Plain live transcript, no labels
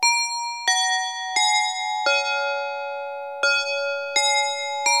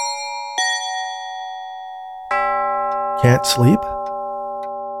Can't sleep?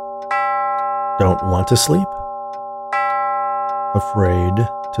 Don't want to sleep? Afraid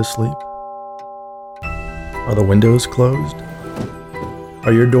to sleep? Are the windows closed?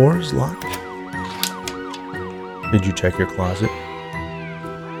 Are your doors locked? Did you check your closet?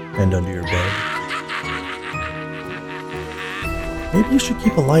 And under your bed? Maybe you should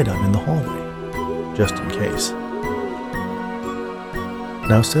keep a light on in the hallway, just in case.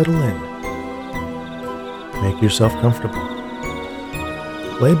 Now settle in. Make yourself comfortable.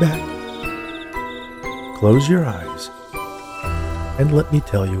 Lay back. Close your eyes. And let me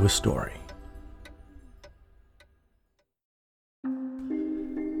tell you a story.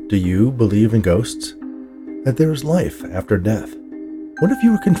 Do you believe in ghosts? That there is life after death? What if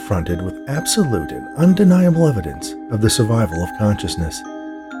you were confronted with absolute and undeniable evidence of the survival of consciousness?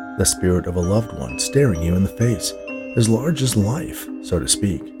 The spirit of a loved one staring you in the face, as large as life, so to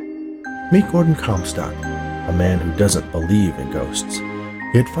speak. Meet Gordon Comstock, a man who doesn't believe in ghosts,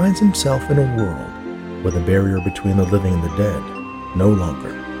 yet finds himself in a world where the barrier between the living and the dead no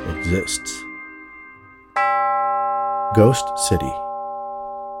longer exists. Ghost City.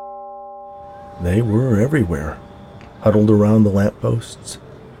 They were everywhere, huddled around the lampposts,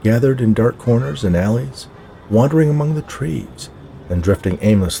 gathered in dark corners and alleys, wandering among the trees, and drifting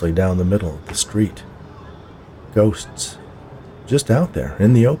aimlessly down the middle of the street. Ghosts, just out there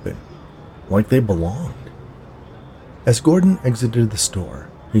in the open, like they belonged. As Gordon exited the store,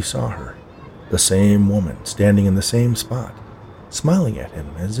 he saw her, the same woman standing in the same spot, smiling at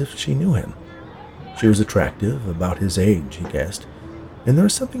him as if she knew him. She was attractive, about his age, he guessed, and there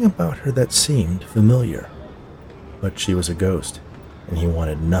was something about her that seemed familiar. But she was a ghost, and he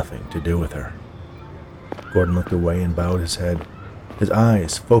wanted nothing to do with her. Gordon looked away and bowed his head, his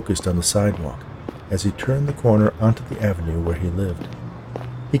eyes focused on the sidewalk as he turned the corner onto the avenue where he lived.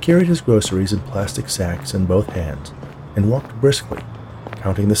 He carried his groceries in plastic sacks in both hands and walked briskly,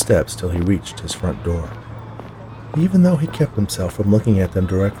 counting the steps till he reached his front door. Even though he kept himself from looking at them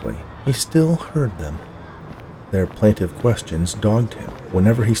directly, he still heard them. Their plaintive questions dogged him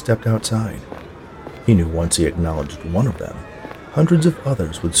whenever he stepped outside. He knew once he acknowledged one of them, hundreds of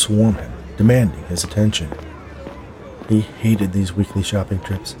others would swarm him, demanding his attention. He hated these weekly shopping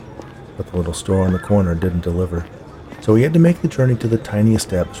trips, but the little store on the corner didn't deliver, so he had to make the journey to the tiny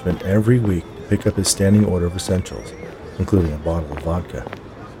establishment every week to pick up his standing order of essentials, including a bottle of vodka.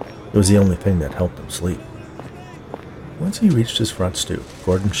 It was the only thing that helped him sleep. Once he reached his front stoop,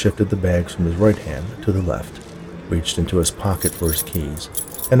 Gordon shifted the bags from his right hand to the left, reached into his pocket for his keys,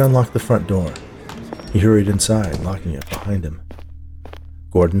 and unlocked the front door. He hurried inside, locking it behind him.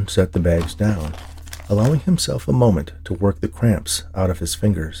 Gordon set the bags down, allowing himself a moment to work the cramps out of his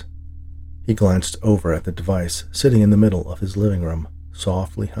fingers. He glanced over at the device sitting in the middle of his living room,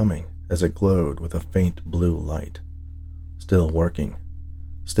 softly humming as it glowed with a faint blue light. Still working,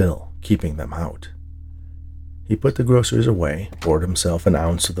 still keeping them out. He put the groceries away, poured himself an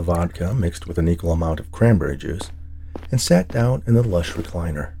ounce of the vodka mixed with an equal amount of cranberry juice, and sat down in the lush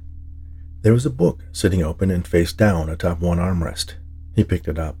recliner. There was a book sitting open and face down atop one armrest. He picked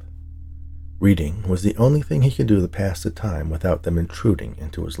it up. Reading was the only thing he could do to pass the time without them intruding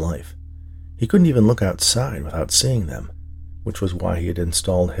into his life. He couldn't even look outside without seeing them, which was why he had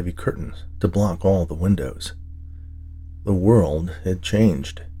installed heavy curtains to block all the windows. The world had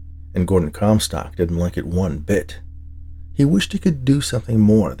changed, and Gordon Comstock didn't like it one bit. He wished he could do something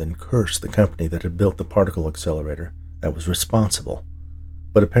more than curse the company that had built the particle accelerator that was responsible.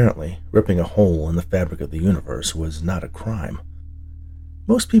 But apparently, ripping a hole in the fabric of the universe was not a crime.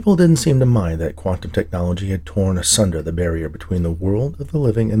 Most people didn't seem to mind that quantum technology had torn asunder the barrier between the world of the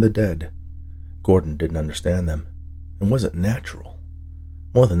living and the dead. Gordon didn't understand them. It wasn't natural.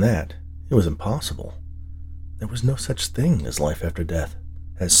 More than that, it was impossible. There was no such thing as life after death,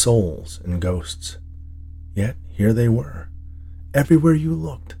 as souls and ghosts. Yet here they were, everywhere you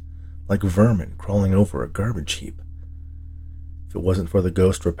looked, like vermin crawling over a garbage heap. If it wasn't for the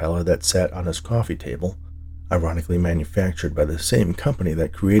ghost repeller that sat on his coffee table, ironically manufactured by the same company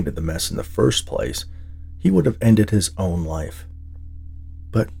that created the mess in the first place, he would have ended his own life.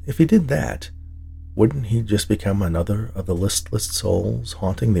 But if he did that, wouldn't he just become another of the listless souls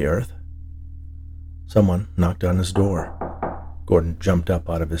haunting the earth? Someone knocked on his door. Gordon jumped up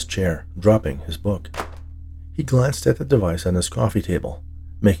out of his chair, dropping his book. He glanced at the device on his coffee table,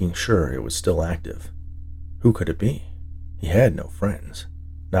 making sure it was still active. Who could it be? He had no friends.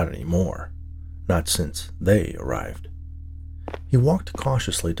 Not anymore. Not since they arrived. He walked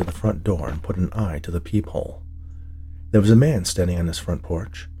cautiously to the front door and put an eye to the peephole. There was a man standing on his front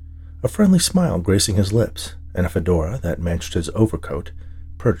porch, a friendly smile gracing his lips, and a fedora that matched his overcoat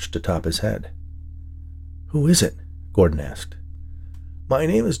perched atop his head. "Who is it?" Gordon asked. "My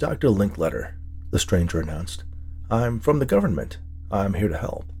name is Dr. Linkletter," the stranger announced. "I'm from the government. I'm here to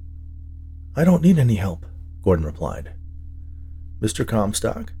help." "I don't need any help," Gordon replied. "Mr.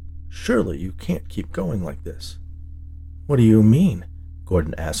 Comstock, surely you can't keep going like this." "What do you mean?"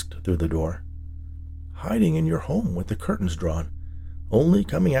 Gordon asked through the door. "Hiding in your home with the curtains drawn, only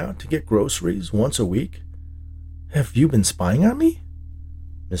coming out to get groceries once a week. Have you been spying on me?"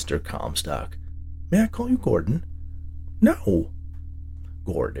 "Mr. Comstock, may I call you Gordon?" "No."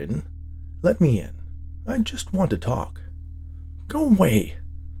 "Gordon, let me in. I just want to talk." "Go away."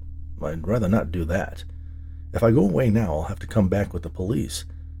 "I'd rather not do that. If I go away now, I'll have to come back with the police,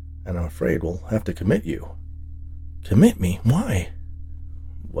 and I'm afraid we'll have to commit you." "Commit me? Why?"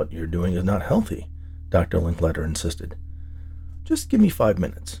 "What you're doing is not healthy," Dr. Linkletter insisted. "Just give me 5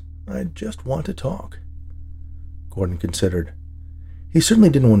 minutes. I just want to talk." Gordon considered. He certainly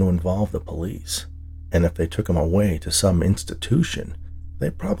didn't want to involve the police, and if they took him away to some institution, they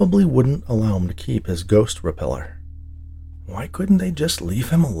probably wouldn't allow him to keep his ghost repeller. Why couldn't they just leave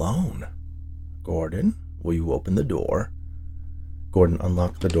him alone? "Gordon, will you open the door?" Gordon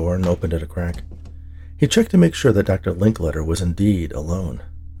unlocked the door and opened it a crack. He checked to make sure that Dr. Linkletter was indeed alone,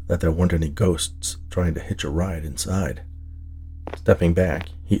 that there weren't any ghosts trying to hitch a ride inside. Stepping back,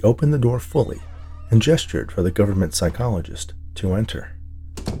 he opened the door fully and gestured for the government psychologist to enter.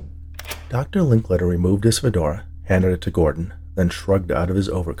 Dr. Linkletter removed his fedora, handed it to Gordon, then shrugged out of his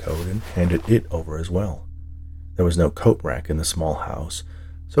overcoat and handed it over as well. There was no coat rack in the small house,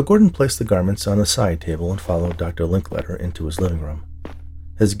 so Gordon placed the garments on a side table and followed Dr. Linkletter into his living room.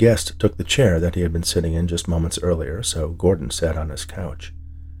 His guest took the chair that he had been sitting in just moments earlier, so Gordon sat on his couch.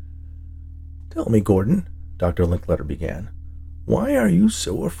 "Tell me, Gordon," Dr. Linkletter began, "why are you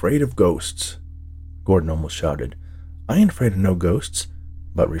so afraid of ghosts?" Gordon almost shouted, "I ain't afraid of no ghosts,"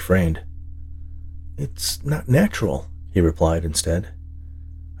 but refrained. "It's not natural," he replied instead.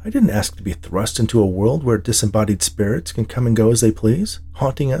 "I didn't ask to be thrust into a world where disembodied spirits can come and go as they please,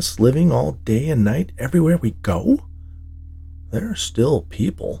 haunting us, living all day and night everywhere we go." "They're still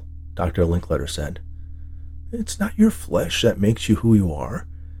people," Dr. Linkletter said. "It's not your flesh that makes you who you are.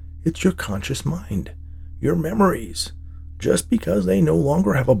 It's your conscious mind, your memories. Just because they no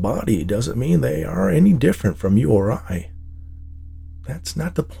longer have a body doesn't mean they are any different from you or I." "That's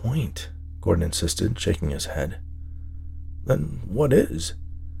not the point," Gordon insisted, shaking his head. "Then what is?"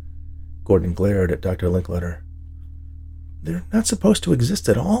 Gordon glared at Dr. Linkletter. "They're not supposed to exist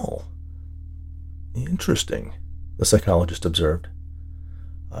at all." "Interesting," the psychologist observed.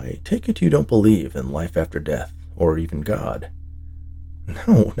 "I take it you don't believe in life after death, or even God."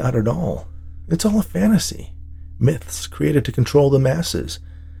 "No, not at all. It's all a fantasy. Myths created to control the masses.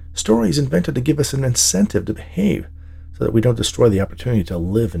 Stories invented to give us an incentive to behave, so that we don't destroy the opportunity to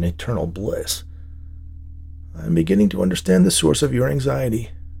live in eternal bliss." "I'm beginning to understand the source of your anxiety.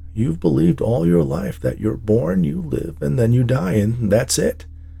 You've believed all your life that you're born, you live, and then you die, and that's it.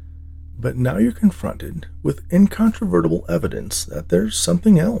 But now you're confronted with incontrovertible evidence that there's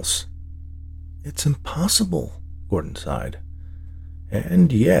something else." "It's impossible," Gordon sighed.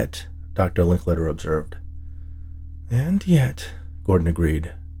 "And yet," Dr. Linkletter observed. "And yet," Gordon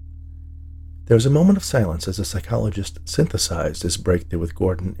agreed. There was a moment of silence as the psychologist synthesized his breakthrough with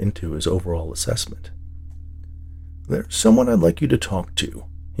Gordon into his overall assessment. "There's someone I'd like you to talk to,"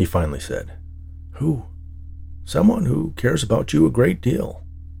 he finally said. "Who?" "Someone who cares about you a great deal."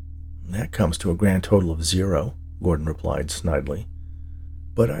 "That comes to a grand total of 0, Gordon replied snidely.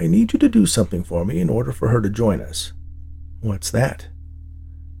 "But I need you to do something for me in order for her to join us." "What's that?"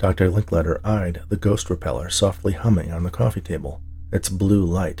 Dr. Linkletter eyed the ghost repeller softly humming on the coffee table, its blue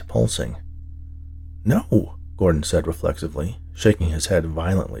light pulsing. "No," Gordon said reflexively, shaking his head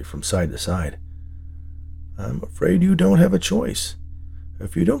violently from side to side. "I'm afraid you don't have a choice.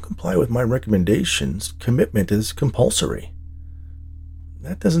 If you don't comply with my recommendations, commitment is compulsory."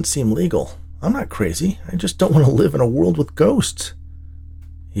 "That doesn't seem legal. I'm not crazy. I just don't want to live in a world with ghosts."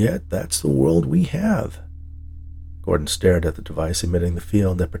 "Yet that's the world we have." Gordon stared at the device emitting the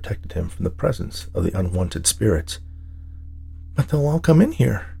field that protected him from the presence of the unwanted spirits. "But they'll all come in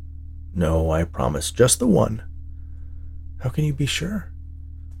here." "No, I promise. Just the one." "How can you be sure?"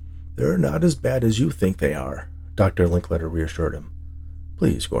 "They're not as bad as you think they are," Dr. Linkletter reassured him.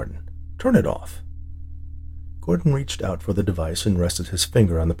 "Please, Gordon, turn it off." Gordon reached out for the device and rested his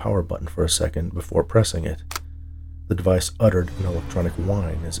finger on the power button for a second before pressing it. The device uttered an electronic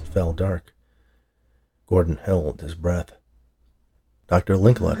whine as it fell dark. Gordon held his breath. Dr.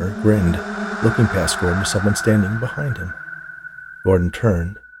 Linkletter grinned, looking past Gordon to someone standing behind him. Gordon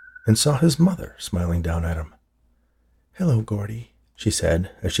turned and saw his mother smiling down at him. "Hello, Gordy," she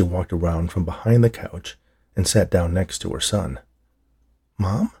said as she walked around from behind the couch and sat down next to her son.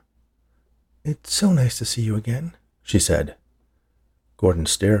 "Mom? It's so nice to see you again," she said. Gordon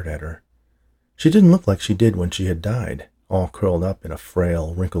stared at her. She didn't look like she did when she had died, all curled up in a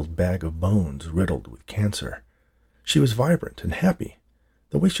frail, wrinkled bag of bones riddled with cancer. She was vibrant and happy,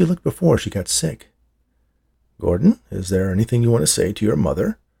 the way she looked before she got sick. "Gordon, is there anything you want to say to your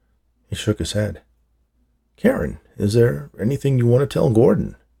mother?" He shook his head. "Karen, is there anything you want to tell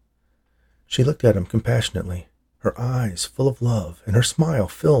Gordon?" She looked at him compassionately, her eyes full of love and her smile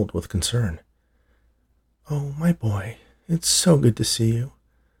filled with concern. "Oh, my boy, it's so good to see you.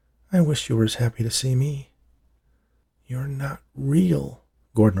 I wish you were as happy to see me." "You're not real,"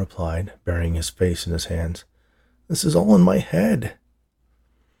 Gordon replied, burying his face in his hands. "This is all in my head."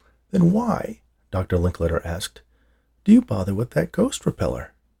 "Then why," Dr. Linkletter asked, "do you bother with that ghost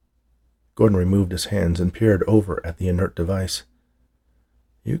repeller?" Gordon removed his hands and peered over at the inert device.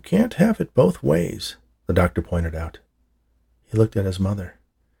 "You can't have it both ways," the doctor pointed out. He looked at his mother.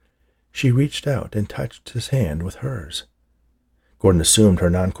 She reached out and touched his hand with hers. Gordon assumed her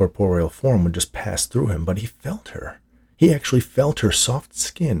non-corporeal form would just pass through him, but he felt her. He actually felt her soft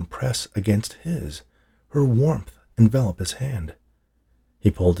skin press against his, her warmth envelop his hand.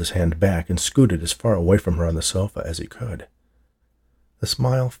 He pulled his hand back and scooted as far away from her on the sofa as he could. The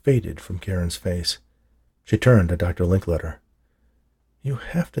smile faded from Karen's face. She turned to Dr. Linkletter. "You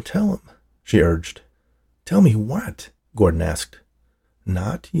have to tell him," she urged. "Tell me what?" Gordon asked.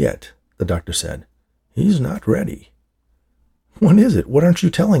 "Not yet," the doctor said. "He's not ready." "What is it? What aren't you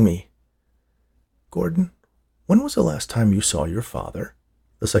telling me?" "Gordon, when was the last time you saw your father?"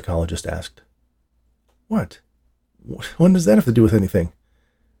 the psychologist asked. "What? What does that have to do with anything?"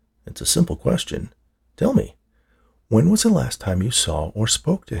 "It's a simple question. Tell me, when was the last time you saw or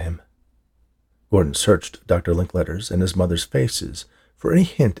spoke to him?" Gordon searched Dr. Linkletter's and his mother's faces for any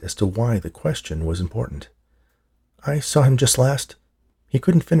hint as to why the question was important. "I saw him just last—" He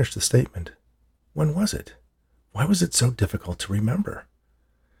couldn't finish the statement. When was it? Why was it so difficult to remember?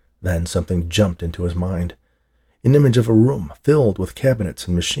 Then something jumped into his mind. An image of a room filled with cabinets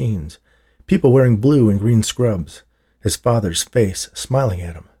and machines, people wearing blue and green scrubs, his father's face smiling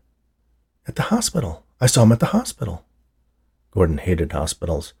at him. "At the hospital. I saw him at the hospital." Gordon hated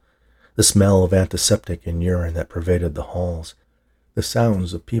hospitals. The smell of antiseptic and urine that pervaded the halls, the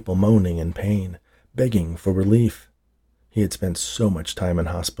sounds of people moaning in pain, begging for relief. He had spent so much time in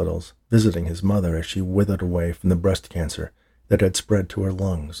hospitals, visiting his mother as she withered away from the breast cancer that had spread to her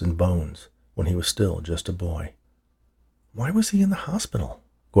lungs and bones when he was still just a boy. Why was he in the hospital?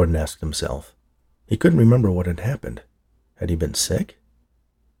 Gordon asked himself. He couldn't remember what had happened. Had he been sick?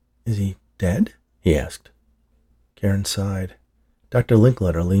 "Is he dead?" he asked. Karen sighed. Dr.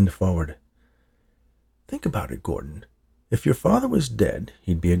 Linkletter leaned forward. "Think about it, Gordon. If your father was dead,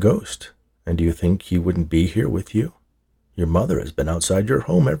 he'd be a ghost. And do you think he wouldn't be here with you? Your mother has been outside your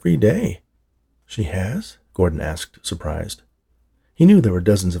home every day." "She has?" Gordon asked, surprised. He knew there were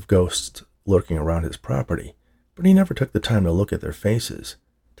dozens of ghosts lurking around his property, but he never took the time to look at their faces,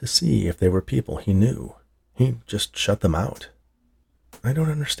 to see if they were people he knew. He just shut them out. "I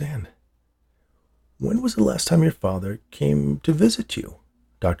don't understand." "When was the last time your father came to visit you?"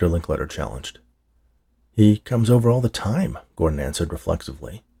 Dr. Linkletter challenged. "He comes over all the time," Gordon answered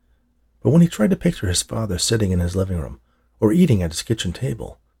reflexively. But when he tried to picture his father sitting in his living room or eating at his kitchen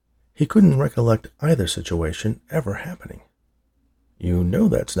table, he couldn't recollect either situation ever happening. "You know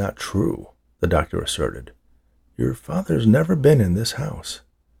that's not true," the doctor asserted. "Your father's never been in this house."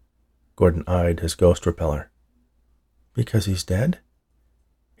 Gordon eyed his ghost repeller. "Because he's dead?"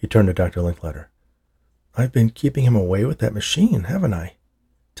 He turned to Dr. Linkletter. "I've been keeping him away with that machine, haven't I?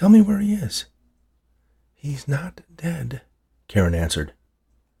 Tell me where he is." "He's not dead," Karen answered.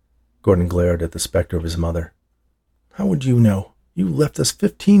 Gordon glared at the specter of his mother. "How would you know? You left us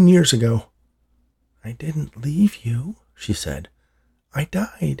 15 years ago." "I didn't leave you," she said. "I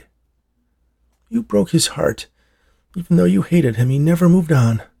died." "You broke his heart. Even though you hated him, he never moved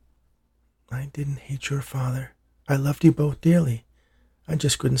on." "I didn't hate your father. I loved you both dearly. I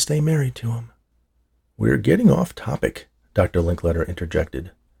just couldn't stay married to him." "We're getting off topic," Dr. Linkletter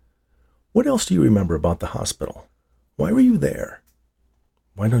interjected. "What else do you remember about the hospital? Why were you there?"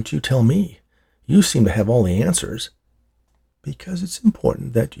 "Why don't you tell me? You seem to have all the answers." "Because it's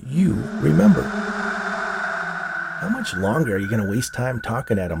important that you remember." "How much longer are you going to waste time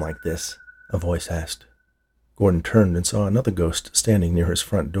talking at him like this?" a voice asked. Gordon turned and saw another ghost standing near his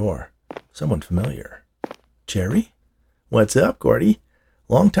front door. Someone familiar. "Jerry?" "What's up, Gordy?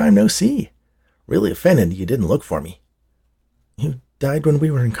 Long time no see. Really offended you didn't look for me." "You died when we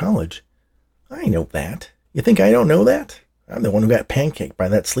were in college." "I know that. You think I don't know that? I'm the one who got pancaked by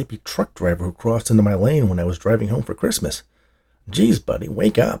that sleepy truck driver who crossed into my lane when I was driving home for Christmas. Geez, buddy,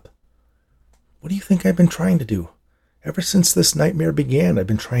 wake up. What do you think I've been trying to do? Ever since this nightmare began, I've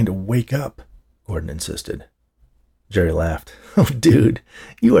been trying to wake up, Gordon insisted. Jerry laughed. Oh, dude,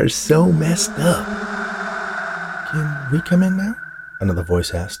 you are so messed up. Can we come in now? Another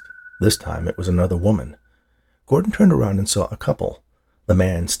voice asked. This time it was another woman. Gordon turned around and saw a couple, the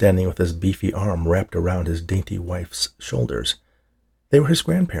man standing with his beefy arm wrapped around his dainty wife's shoulders. They were his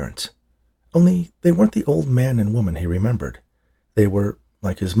grandparents. Only they weren't the old man and woman he remembered. They were,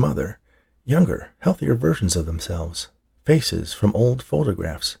 like his mother, younger, healthier versions of themselves, faces from old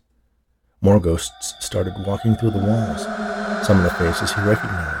photographs. More ghosts started walking through the walls. Some of the faces he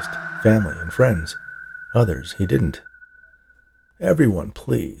recognized, family and friends. Others he didn't. Everyone,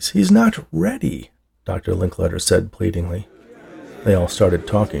 please, he's not ready, Dr. Linkletter said pleadingly. They all started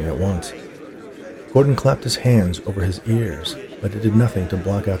talking at once. Gordon clapped his hands over his ears, but it did nothing to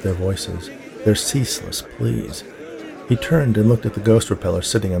block out their voices, their ceaseless pleas. He turned and looked at the ghost repeller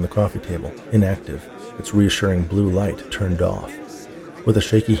sitting on the coffee table, inactive, its reassuring blue light turned off. With a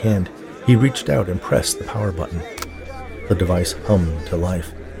shaky hand, he reached out and pressed the power button. The device hummed to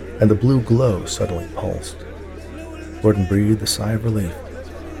life, and the blue glow suddenly pulsed. Gordon breathed a sigh of relief,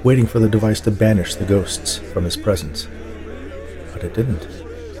 waiting for the device to banish the ghosts from his presence. But it didn't.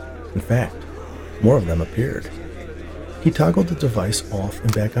 In fact, more of them appeared. He toggled the device off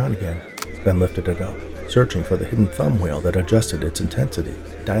and back on again, then lifted it up, searching for the hidden thumb wheel that adjusted its intensity,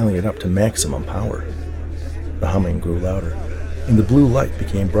 dialing it up to maximum power. The humming grew louder, and the blue light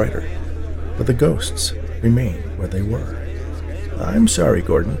became brighter, but the ghosts remained where they were. I'm sorry,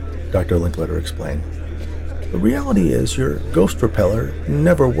 Gordon, Dr. Linkletter explained. The reality is your ghost repeller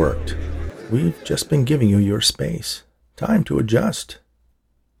never worked. We've just been giving you your space. Time to adjust.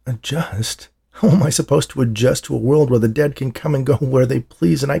 Adjust? How am I supposed to adjust to a world where the dead can come and go where they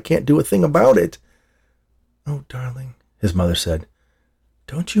please and I can't do a thing about it? Oh, darling, his mother said.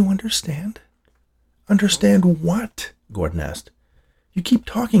 Don't you understand? Understand what? Gordon asked. You keep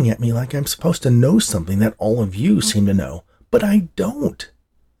talking at me like I'm supposed to know something that all of you seem to know, but I don't.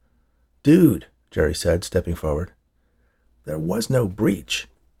 Dude, Jerry said, stepping forward. There was no breach.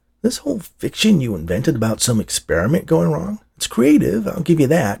 This whole fiction you invented about some experiment going wrong, it's creative, I'll give you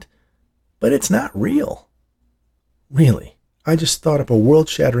that, but it's not real. Really, I just thought up a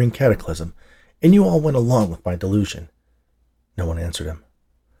world-shattering cataclysm, and you all went along with my delusion. No one answered him.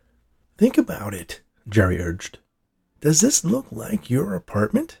 Think about it, Jerry urged. Does this look like your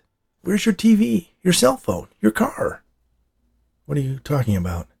apartment? Where's your TV, your cell phone, your car? What are you talking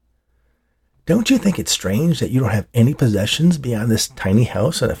about? Don't you think it's strange that you don't have any possessions beyond this tiny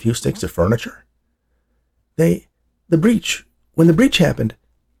house and a few sticks of furniture? When the breach happened...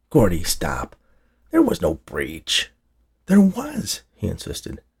 Gordy, stop. There was no breach. There was, he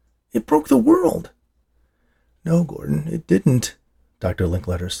insisted. It broke the world. No, Gordon, it didn't, Dr.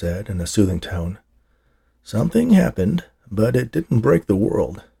 Linkletter said in a soothing tone. Something happened, but it didn't break the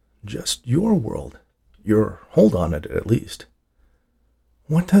world. Just your world. Your hold on it, at least.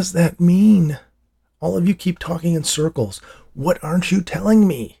 What does that mean? All of you keep talking in circles. What aren't you telling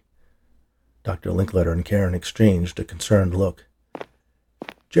me? Dr. Linkletter and Karen exchanged a concerned look.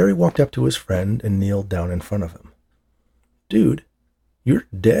 Jerry walked up to his friend and kneeled down in front of him. Dude, you're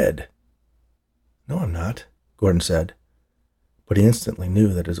dead. No, I'm not, Gordon said, but he instantly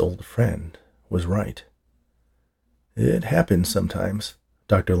knew that his old friend was right. It happens sometimes,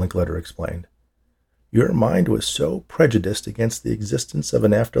 Dr. Linkletter explained. Your mind was so prejudiced against the existence of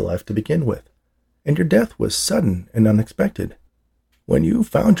an afterlife to begin with, and your death was sudden and unexpected. When you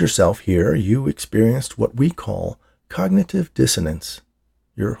found yourself here, you experienced what we call cognitive dissonance.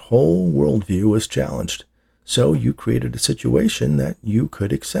 Your whole worldview was challenged, so you created a situation that you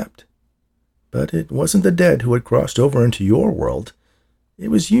could accept. But it wasn't the dead who had crossed over into your world. It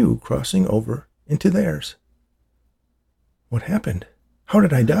was you crossing over into theirs. What happened? How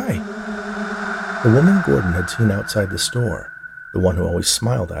did I die? The woman Gordon had seen outside the store, the one who always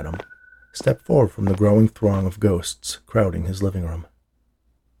smiled at him, stepped forward from the growing throng of ghosts crowding his living room.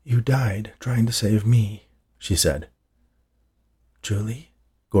 You died trying to save me, she said. Julie,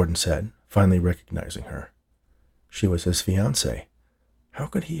 Gordon said, finally recognizing her. She was his fiancée. How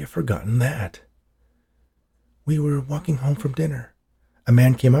could he have forgotten that? We were walking home from dinner. A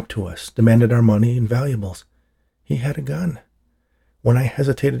man came up to us, demanded our money and valuables. He had a gun. When I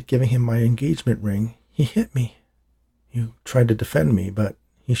hesitated giving him my engagement ring, he hit me. You tried to defend me, but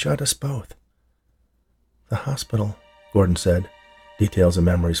he shot us both. The hospital, Gordon said, details and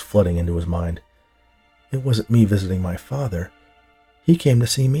memories flooding into his mind. It wasn't me visiting my father. He came to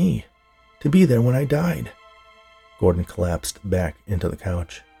see me, to be there when I died. Gordon collapsed back into the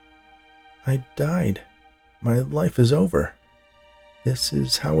couch. I died. My life is over. This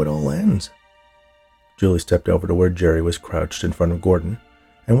is how it all ends. Julie stepped over to where Jerry was crouched in front of Gordon,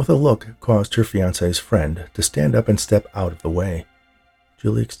 and with a look caused her fiancé's friend to stand up and step out of the way.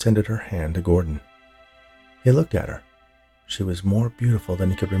 Julie extended her hand to Gordon. He looked at her. She was more beautiful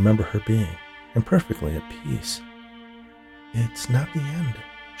than he could remember her being, and perfectly at peace. It's not the end,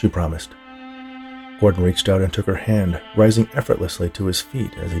 she promised. Gordon reached out and took her hand, rising effortlessly to his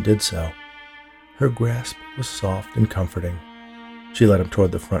feet as he did so. Her grasp was soft and comforting. She led him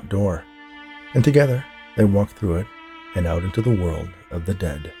toward the front door, and together they walked through it and out into the world of the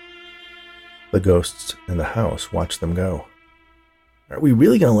dead. The ghosts in the house watched them go. Are we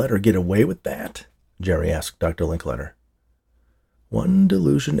really going to let her get away with that? Jerry asked Dr. Linkletter. One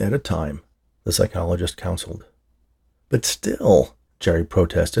delusion at a time, the psychologist counseled. But still, Jerry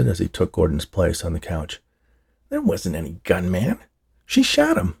protested as he took Gordon's place on the couch. There wasn't any gunman. She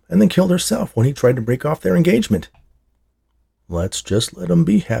shot him and then killed herself when he tried to break off their engagement. Let's just let him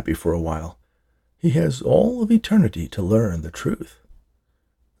be happy for a while. He has all of eternity to learn the truth.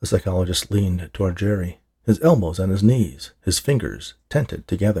 The psychologist leaned toward Jerry, his elbows on his knees, his fingers tented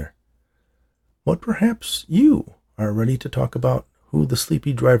together. But perhaps you are ready to talk about who the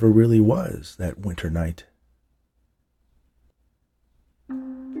sleepy driver really was that winter night.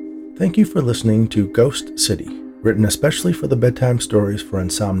 Thank you for listening to Ghost City, written especially for the Bedtime Stories for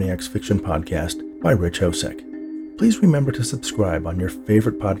Insomniacs Fiction podcast by Rich Hosek. Please remember to subscribe on your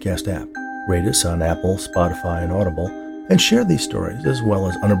favorite podcast app, rate us on Apple, Spotify, and Audible, and share these stories as well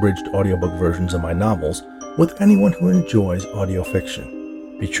as unabridged audiobook versions of my novels with anyone who enjoys audio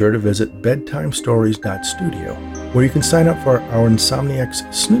fiction. Be sure to visit bedtimestories.studio, where you can sign up for our Insomniacs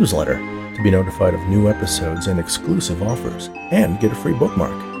Snoozeletter to be notified of new episodes and exclusive offers, and get a free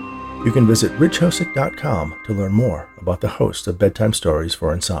bookmark. You can visit richhosek.com to learn more about the hosts of Bedtime Stories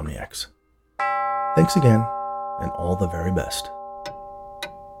for Insomniacs. Thanks again, and all the very best.